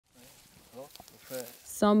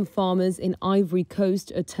Some farmers in Ivory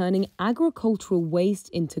Coast are turning agricultural waste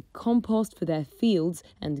into compost for their fields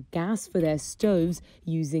and gas for their stoves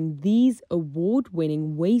using these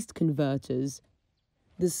award-winning waste converters.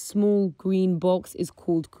 The small green box is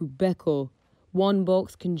called KubeKo. One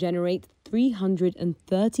box can generate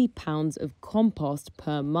 330 pounds of compost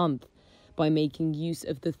per month. By making use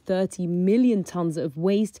of the 30 million tons of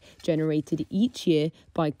waste generated each year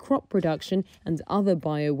by crop production and other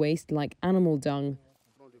bio-waste like animal dung.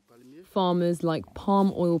 Farmers like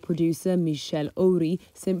palm oil producer Michel Oury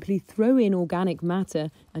simply throw in organic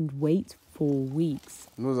matter and wait 4 weeks.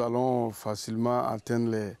 Nous allons facilement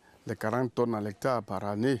atteindre les 40 tonnes à l'hectare par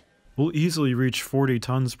année. We'll easily reach 40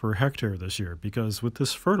 tons per hectare this year because with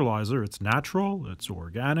this fertilizer, it's natural, it's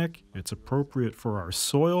organic, it's appropriate for our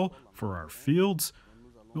soil, for our fields.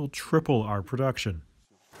 We'll triple our production.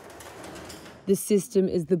 The system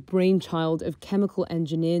is the brainchild of chemical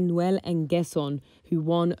engineer Noel N'guessan, who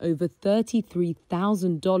won over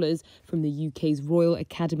 $33,000 from the UK's Royal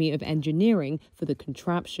Academy of Engineering for the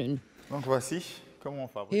contraption.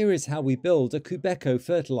 Here is how we build a KubeKo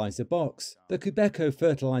fertilizer box. The KubeKo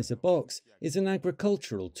fertilizer box is an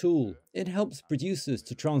agricultural tool. It helps producers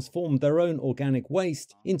to transform their own organic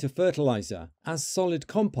waste into fertilizer as solid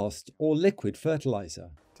compost or liquid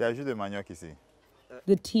fertilizer.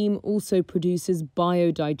 The team also produces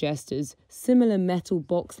biodigesters, similar metal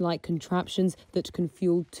box-like contraptions that can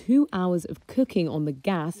fuel 2 hours of cooking on the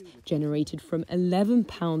gas generated from 11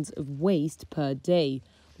 pounds of waste per day,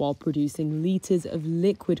 while producing litres of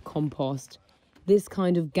liquid compost. This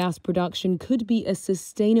kind of gas production could be a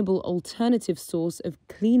sustainable alternative source of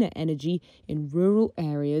cleaner energy in rural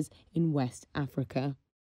areas in West Africa.